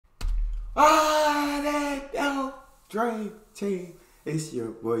That no dream team. It's your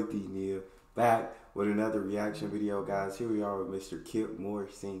boy D Neal back with another reaction video, guys. Here we are with Mr. Kip Moore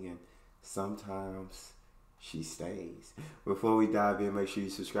singing Sometimes She Stays. Before we dive in, make sure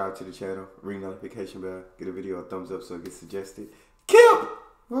you subscribe to the channel, ring notification bell, get a video a thumbs up so it gets suggested. Kip,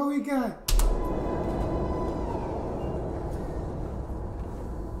 what we got?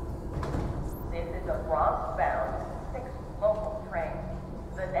 This is a Bronx-bound 6 local train.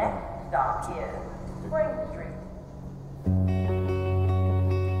 The next stop is Spring Street.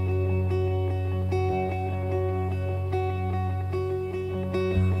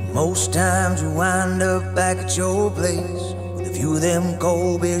 Most times you wind up back at your place with a few of them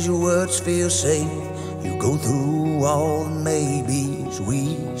cold beers, your words feel safe. You go through all the maybes,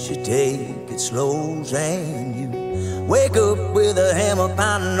 we should take it slow, and you wake up with a hammer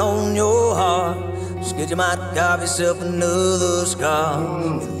pounding on your heart. Scared you might carve yourself another scar.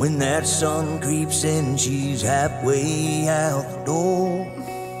 And when that sun creeps in, she's halfway out the door.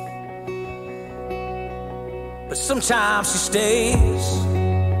 But sometimes she stays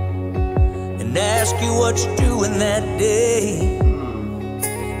and ask you what you're doing that day,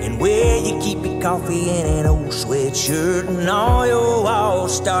 and where you keep your coffee in an old sweatshirt, and all your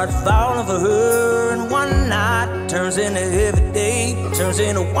walls start falling for her. And one night turns into every day, turns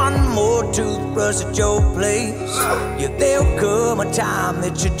into one more toothbrush at your place. Yeah, there'll come a time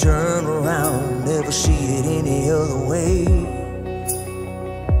that you turn around and never see it any other way.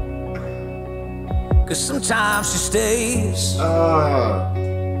 'Cause sometimes she stays.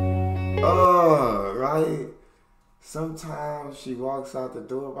 Right. Sometimes she walks out the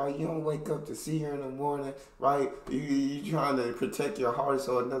door, right? You don't wake up to see her in the morning, right? You trying to protect your heart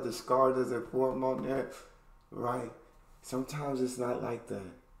so another scar doesn't form on there, right? Sometimes it's not like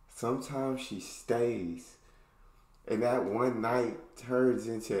that. Sometimes she stays. And that one night turns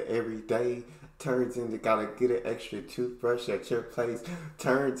into every day, turns into gotta get an extra toothbrush at your place,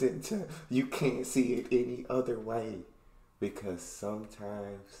 turns into you can't see it any other way. Because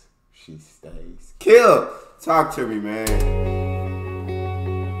sometimes she stays. Kill! Talk to me, man.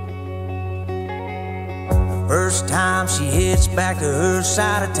 First time she heads back to her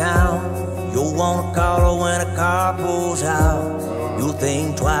side of town, you'll wanna call her when a car pulls out. You'll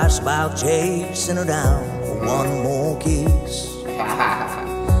think twice about chasing her down for one more kiss.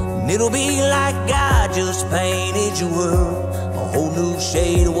 And it'll be like God just painted your world a whole new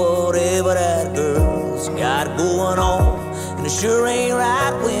shade of whatever that girl's got going on. And it sure ain't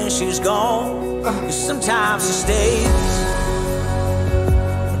right when she's gone. 'Cause sometimes she stays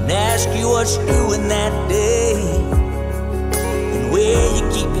and ask you what you're doing that day, and where you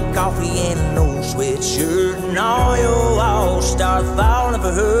keep your coffee in an old sweatshirt, and all your walls start falling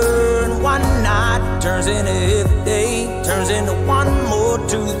for her. And one night turns into every day, turns into one more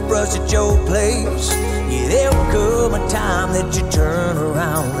toothbrush at your place. Yeah, there'll come a time that you turn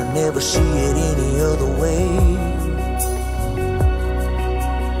around and never see it any other way.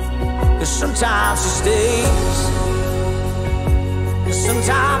 'Cause sometimes she stays, 'cause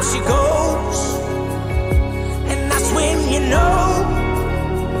sometimes she goes, and that's when you know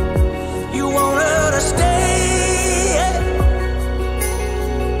you want her to stay.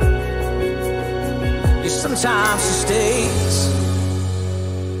 'Cause sometimes she stays,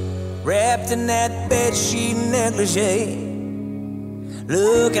 wrapped in that bedsheet negligee,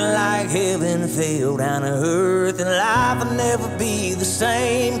 looking like heaven fell down to earth, and life will never be the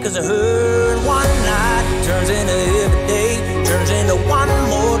same 'cause of her. And one night turns into every day, turns into one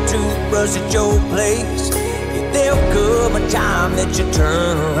more toothbrush at your place. Yeah, there'll come a time that you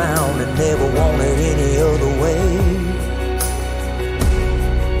turn around and never want it any other way.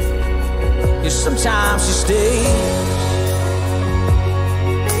 'Cause sometimes she stays.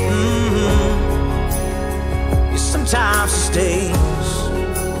 Sometimes she stays.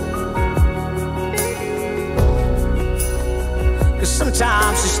 'Cause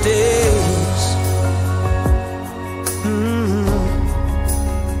sometimes she stays.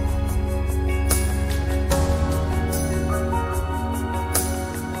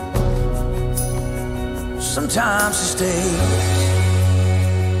 Sometimes she stays.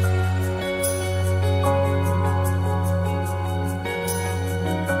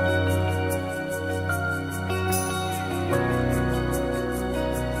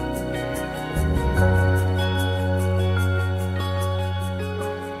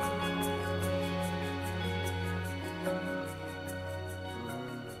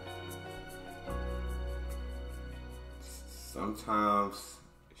 Sometimes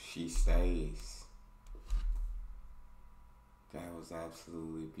she stays. That was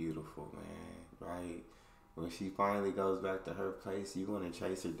absolutely beautiful, man, right? When she finally goes back to her place, you want to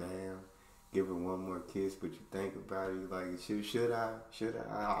chase her down. give her one more kiss, but you think about it, you like, should I?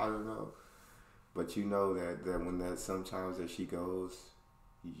 I don't know. But you know that when sometimes that she goes,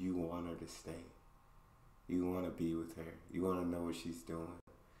 you want her to stay. You want to be with her. You want to know what she's doing.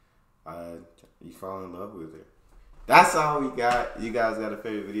 You fall in love with her. That's all we got. You guys got a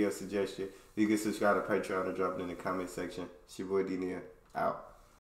favorite video suggestion? You can subscribe to Patreon or drop it in the comment section. It's your boy D Neal. Out.